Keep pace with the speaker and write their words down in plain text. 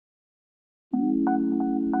We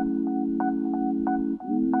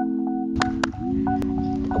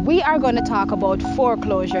are going to talk about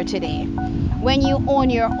foreclosure today. When you own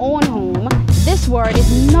your own home, this word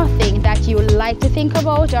is nothing that you like to think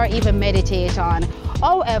about or even meditate on.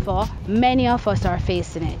 However, many of us are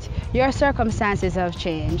facing it. Your circumstances have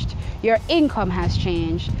changed, your income has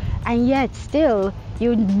changed, and yet still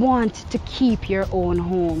you want to keep your own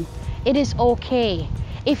home. It is okay.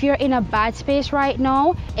 If you're in a bad space right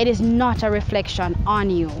now, it is not a reflection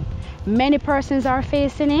on you. Many persons are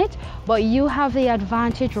facing it, but you have the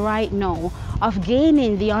advantage right now of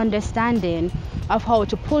gaining the understanding of how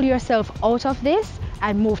to pull yourself out of this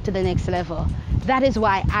and move to the next level. That is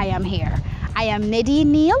why I am here. I am Nadeen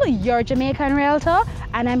Neil, your Jamaican Realtor,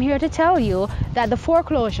 and I'm here to tell you that the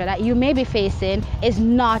foreclosure that you may be facing is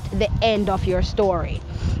not the end of your story.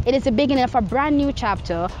 It is the beginning of a brand new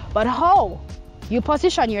chapter, but how you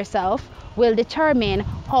position yourself will determine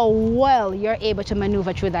how well you're able to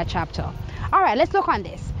maneuver through that chapter. All right, let's look on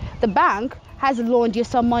this. The bank has loaned you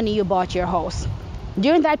some money, you bought your house.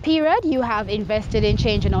 During that period, you have invested in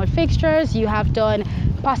changing out fixtures, you have done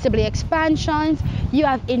possibly expansions, you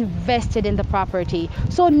have invested in the property.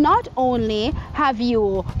 So not only have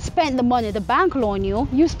you spent the money the bank loaned you,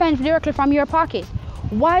 you spent directly from your pocket.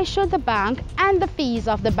 Why should the bank and the fees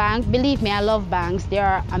of the bank, believe me, I love banks, they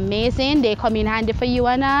are amazing, they come in handy for you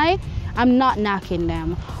and I'm not knocking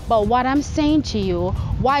them, but what I'm saying to you,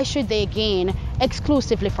 why should they gain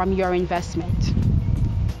exclusively from your investment?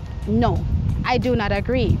 No, I do not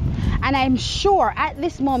agree. And I'm sure at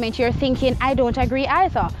this moment you're thinking, I don't agree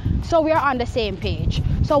either. So we are on the same page.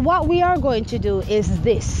 So what we are going to do is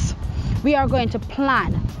this. We are going to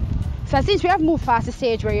plan. So since we have moved past the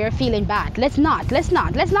stage where you're feeling bad, let's not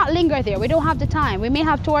linger there. We don't have the time. We may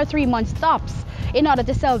have 2 or 3 months tops in order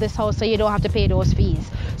to sell this house so you don't have to pay those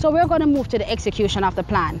fees. So we're going to move to the execution of the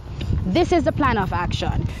plan. This is the plan of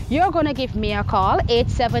action. You're going to give me a call,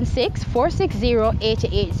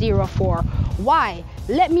 876-460-8804. Why?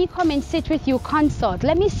 Let me come and sit with you, consult.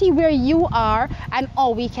 Let me see where you are and how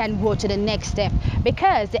we can go to the next step.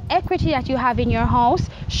 Because the equity that you have in your house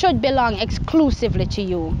should belong exclusively to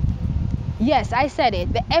you. Yes, I said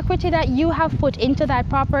it. The equity that you have put into that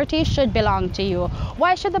property should belong to you.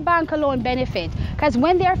 Why should the bank alone benefit? Because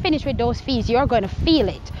when they are finished with those fees, you're going to feel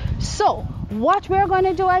it. So what we're going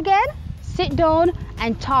to do again, sit down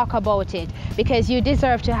and talk about it, because you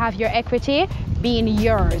deserve to have your equity being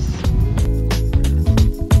yours.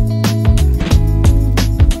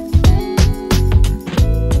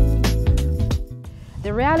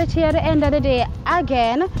 The reality at the end of the day,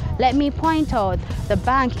 again, let me point out, the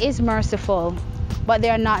bank is merciful, but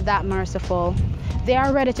they're not that merciful. They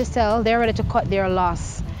are ready to sell, they're ready to cut their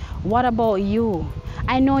loss. What about you?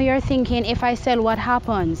 I know you're thinking, if I sell, what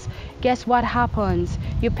happens? Guess what happens?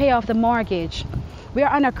 You pay off the mortgage. We're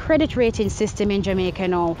on a credit rating system in Jamaica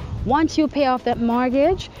now. Once you pay off that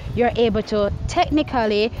mortgage, you're able to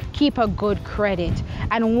technically keep a good credit.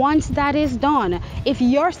 And once that is done, if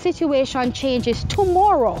your situation changes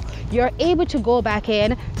tomorrow, you're able to go back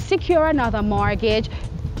in, secure another mortgage,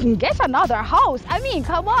 get another house. I mean,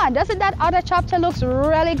 come on, doesn't that other chapter looks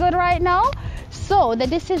really good right now? So the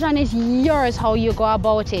decision is yours how you go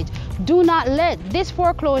about it. Do not let this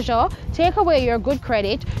foreclosure take away your good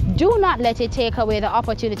credit. Do not let it take away the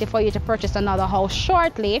opportunity for you to purchase another house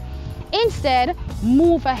shortly. Instead,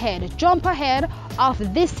 move ahead, jump ahead of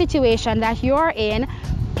this situation that you're in,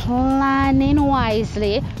 planning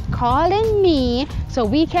wisely, calling me so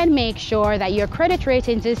we can make sure that your credit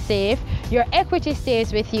ratings is safe, your equity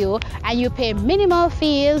stays with you, and you pay minimal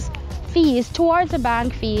fees towards the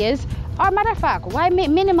bank fees. Or matter of fact, why make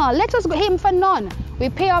minimal? Let us aim for none. We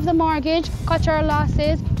pay off the mortgage, cut our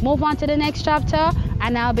losses, move on to the next chapter,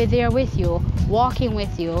 and I'll be there with you, walking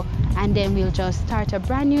with you, and then we'll just start a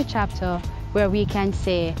brand new chapter where we can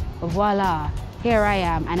say, voila, here I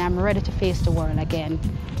am, and I'm ready to face the world again.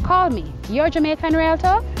 Call me, your Jamaican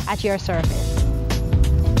Realtor, at your service.